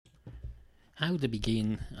How to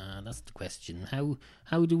begin? That's the question.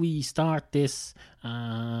 How do we start this?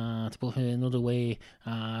 To put it another way,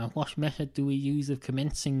 what method do we use of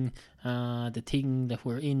commencing the thing that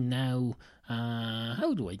we're in now?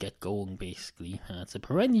 How do I get going? Basically, it's a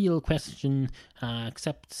perennial question,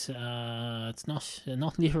 except it's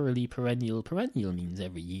not literally perennial. Perennial means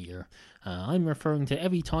every year. I'm referring to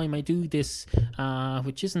every time I do this,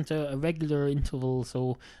 which isn't a regular interval,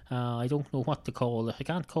 so I don't know what to call it. I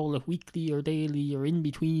can't call it weekly or daily or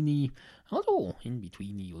in-betweeny, although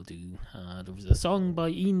in-betweeny will do. There was a song by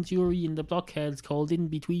Ian Dury and the Blockheads called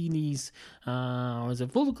In-Betweenies. It was a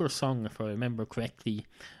vulgar song, if I remember correctly.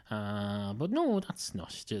 But no, that's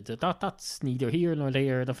not. That's neither here nor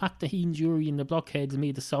there. The fact that Ian Dury and the Blockheads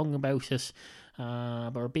made a song about it,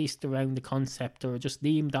 or based around the concept, or just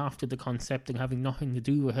named after the concept and having nothing to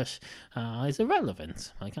do with it, is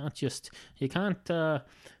irrelevant. You can't,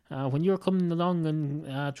 when you're coming along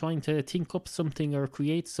and trying to think up something or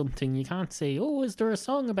create something, you can't say, oh, is there a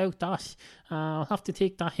song about that? I'll have to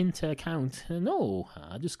take that into account. No,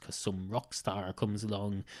 just because some rock star comes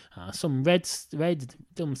along, some dead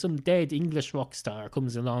English rock star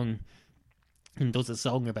comes along and does a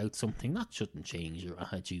song about something, that shouldn't change your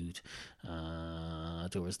attitude.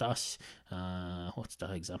 There was that, what's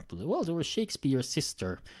that example? Well, there was Shakespeare's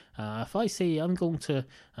sister. If I say I'm going to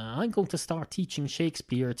start teaching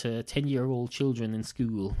Shakespeare to 10-year-old children in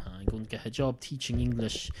school, I'm going to get a job teaching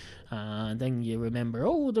English, and then you remember,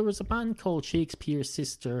 oh, there was a band called Shakespeare's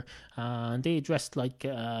Sister, and they dressed like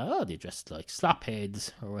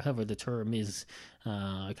slapheads, or whatever the term is.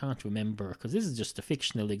 I can't remember, because this is just a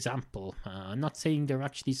fictional example. I'm not saying they're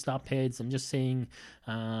actually slapheads. I'm just saying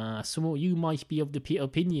some of you might be of the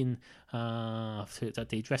opinion that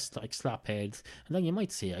they dressed like slapheads, and then you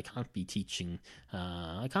might say, I can't be teaching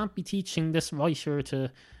this writer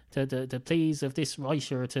to the plays of this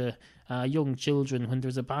writer to young children when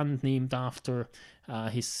there's a band named after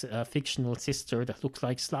his fictional sister that looks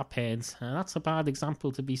like slapheads. That's a bad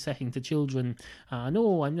example to be setting to children.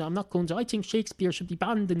 No, I'm not going to. I think Shakespeare should be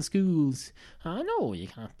banned in schools. No, you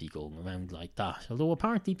can't be going around like that. Although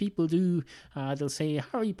apparently people do. They'll say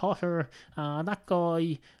Harry Potter, that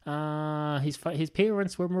guy, his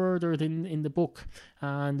parents were murdered in the book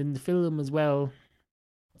and in the film as well.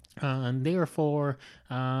 And therefore,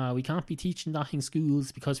 we can't be teaching that in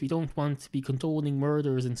schools because we don't want to be condoning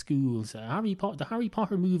murders in schools. The Harry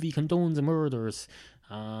Potter movie condones murders.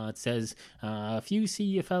 It says, if you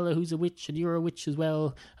see a fella who's a witch and you're a witch as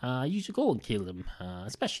well, you should go and kill him,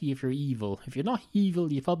 especially if you're evil. If you're not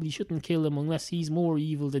evil, you probably shouldn't kill him unless he's more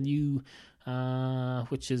evil than you,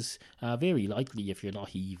 which is very likely if you're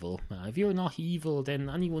not evil. If you're not evil, then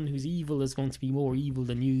anyone who's evil is going to be more evil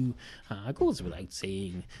than you. It goes without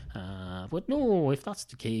saying. But no, if that's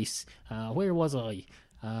the case, where was I?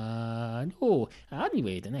 No.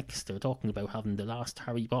 Anyway, they're talking about having the last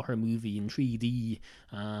Harry Potter movie in 3D,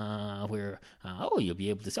 where, you'll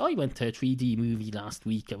be able to see. I went to a 3D movie last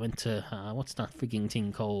week. I went to, what's that frigging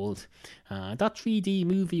thing called? That 3D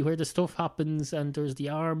movie where the stuff happens and there's the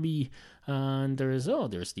army, and there's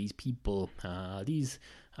these people,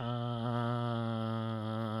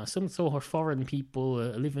 some sort of foreign people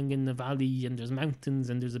living in the valley, and there's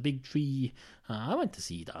mountains and there's a big tree. I went to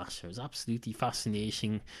see that. It was absolutely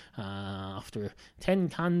fascinating. After 10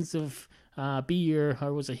 cans of beer,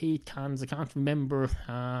 or was it 8 cans? I can't remember.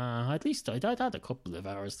 At least I'd had a couple of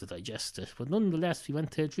hours to digest it. But nonetheless, we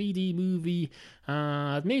went to a 3D movie.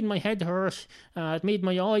 It made my head hurt. It made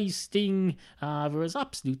my eyes sting. It was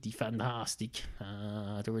absolutely fantastic.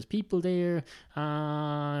 There was people there,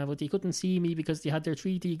 but they couldn't see me because they had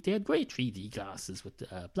great 3D glasses with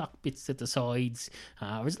black bits at the sides.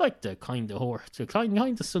 It was like the kind of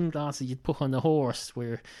sunglasses you'd put on a horse,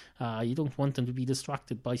 where you don't want them to be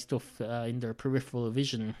distracted by stuff in their peripheral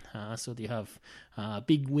vision, so they have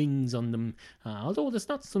big wings on them. Although there's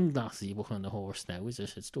not sunglasses you put on a horse now, is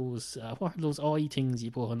it? It's those, what are those eye things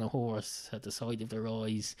you put on a horse at the side of their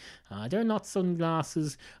eyes? They're not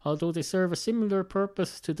sunglasses, although they serve a similar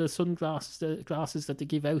purpose to the glasses that they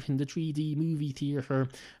give out in the 3D movie theatre,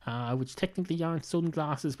 which technically aren't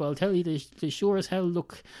sunglasses, but I'll tell you, they sure as hell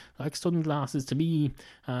look like sunglasses to me.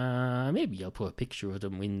 Maybe I'll put a picture of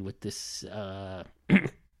them in with this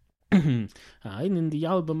in the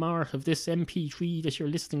album art of this MP3 that you're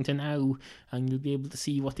listening to now, and you'll be able to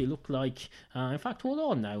see what they look like. In fact, hold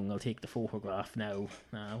on now, and I'll take the photograph now.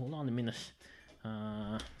 Hold on a minute.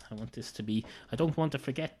 I don't want to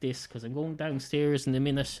forget this, because I'm going downstairs in a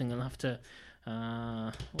minute, and I'll have to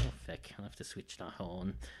Oh, feck, I'll have to switch that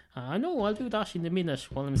on. No, I'll do that in a minute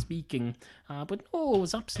while I'm speaking. But no, it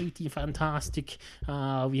was absolutely fantastic.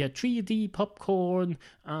 We had 3D popcorn.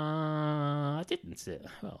 I didn't say,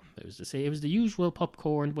 well, it was to say it was the usual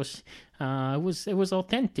popcorn, but it was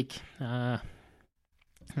authentic.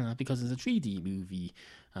 Because it's a 3D movie.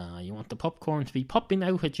 You want the popcorn to be popping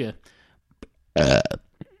out at you.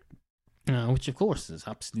 Which of course is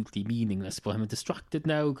absolutely meaningless, but I'm distracted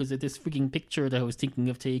now because of this freaking picture that I was thinking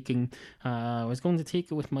of taking. I was going to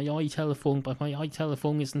take it with my iTelephone, but my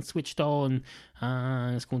iTelephone isn't switched on.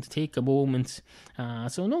 It's going to take a moment.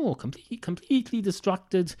 So no, completely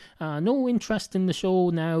distracted. No interest in the show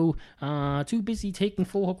now. Too busy taking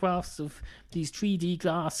photographs of these 3D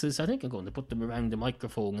glasses. I think I'm going to put them around the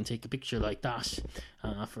microphone and take a picture like that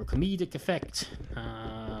for comedic effect.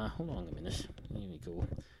 Hold on a minute. Here we go.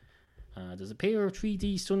 There's a pair of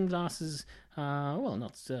 3D sunglasses. Well,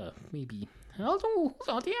 not maybe. Although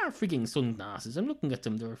they are frigging sunglasses. I'm looking at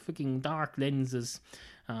them. They're frigging dark lenses.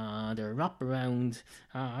 They're wraparound.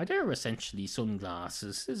 They're essentially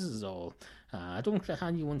sunglasses. This is all. Don't let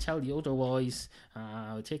anyone tell you otherwise.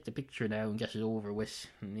 I'll take the picture now and get it over with.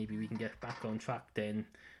 And maybe we can get back on track then.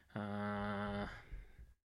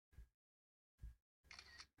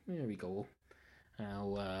 There we go.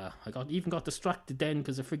 Now, I even got distracted then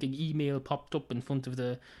because a frigging email popped up in front of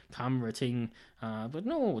the camera thing. But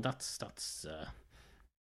no, that's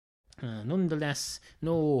nonetheless,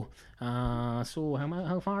 no. So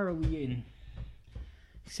how far are we in?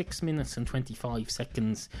 6 minutes and 25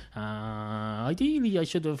 seconds. Ideally, I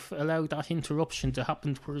should have allowed that interruption to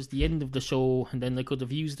happen towards the end of the show, and then I could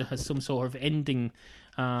have used it as some sort of ending.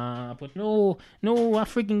 But no, that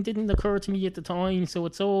frigging didn't occur to me at the time, so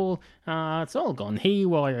it's all gone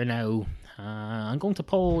haywire now. I'm going to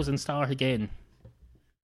pause and start again.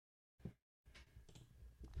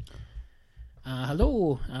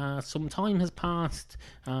 Hello, some time has passed,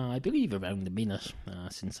 I believe around a minute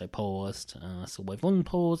since I paused, so I've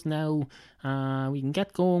unpaused now. We can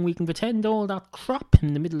get going, we can pretend all that crap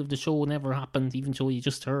in the middle of the show never happened, even though you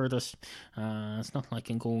just heard it. It's not like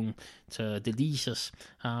I'm going to delete it,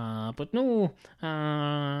 but no,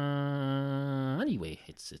 anyway,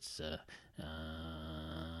 it's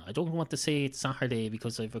I don't want to say it's Saturday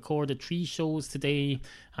because I've recorded 3 shows today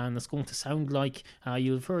and it's going to sound like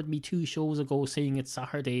you've heard me 2 shows ago saying it's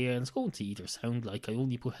Saturday, and it's going to either sound like I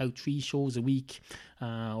only put out 3 shows a week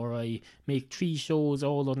or I make 3 shows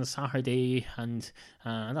all on a Saturday, and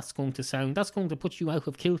that's going to put you out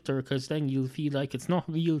of kilter because then you'll feel like it's not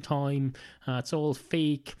real time, it's all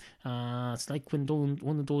fake. It's like when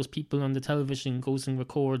one of those people on the television goes and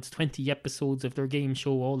records 20 episodes of their game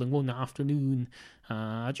show all in one afternoon.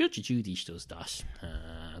 Judge Judy does that,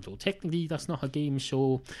 though technically that's not a game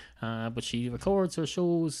show, but she records her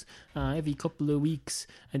shows every couple of weeks,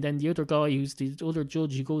 and then the other guy who's the other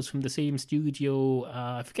judge who goes from the same studio,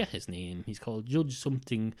 I forget his name, he's called Judge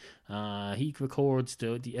something, he records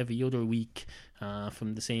the every other week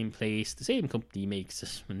from the same place. The same company makes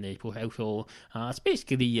it when they put out all. It's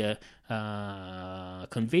basically a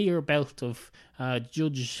conveyor belt of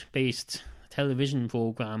judge-based television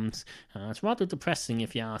programs. It's rather depressing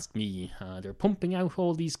if you ask me. They're pumping out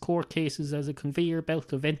all these court cases as a conveyor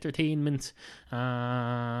belt of entertainment.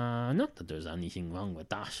 Not that there's anything wrong with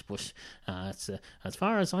that, but it's as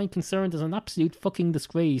far as I'm concerned, it's an absolute fucking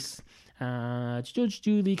disgrace. Judge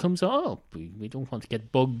Judy comes up. We don't want to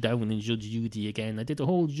get bogged down in Judge Judy again. I did a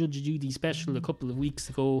whole Judge Judy special a couple of weeks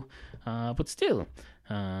ago, but still,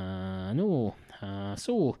 no.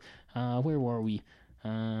 So, where were we?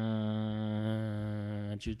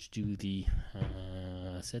 Judge Judy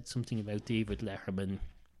said something about David Letterman.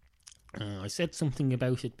 I said something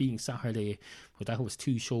about it being Saturday, but that was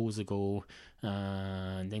 2 shows ago,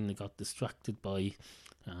 and then I got distracted by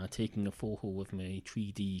taking a photo of my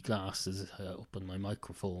 3D glasses up on my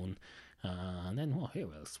microphone, and then where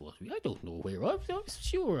else was we? I don't know where. I was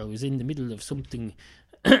sure I was in the middle of something.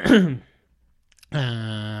 I've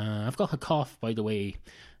got a cough, by the way.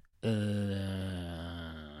 I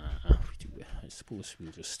suppose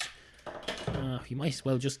we'll just we might as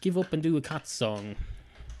well just give up and do a cat song.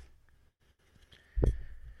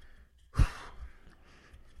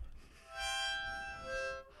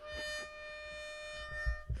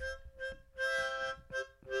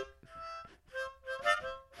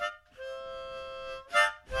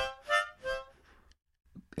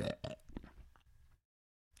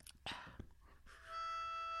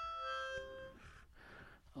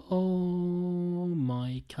 Oh,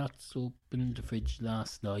 my cats opened the fridge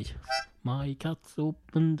last night. My cats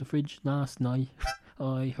opened the fridge last night.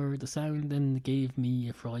 I heard a sound and it gave me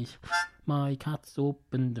a fright. My cat's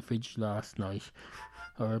opened the fridge last night.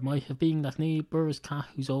 Or it might have been that neighbour's cat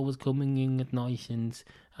who's always coming in at night and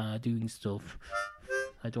doing stuff.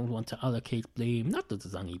 I don't want to allocate blame. Not that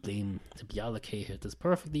there's any blame to be allocated. It's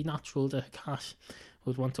perfectly natural that a cat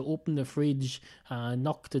would want to open the fridge,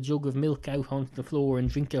 knock the jug of milk out onto the floor and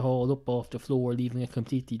drink it all up off the floor, leaving it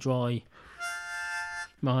completely dry.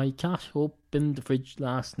 My cat opened the fridge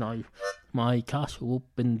last night. My cat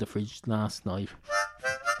opened the fridge last night.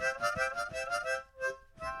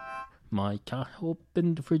 My cat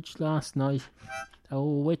opened the fridge last night.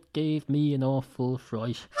 Oh, it gave me an awful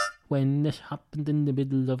fright when it happened in the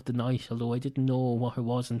middle of the night, although I didn't know what it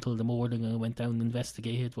was until the morning I went down and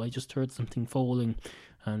investigated. I just heard something falling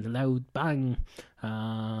and a loud bang.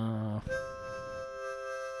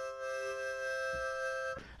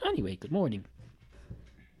 Anyway, good morning.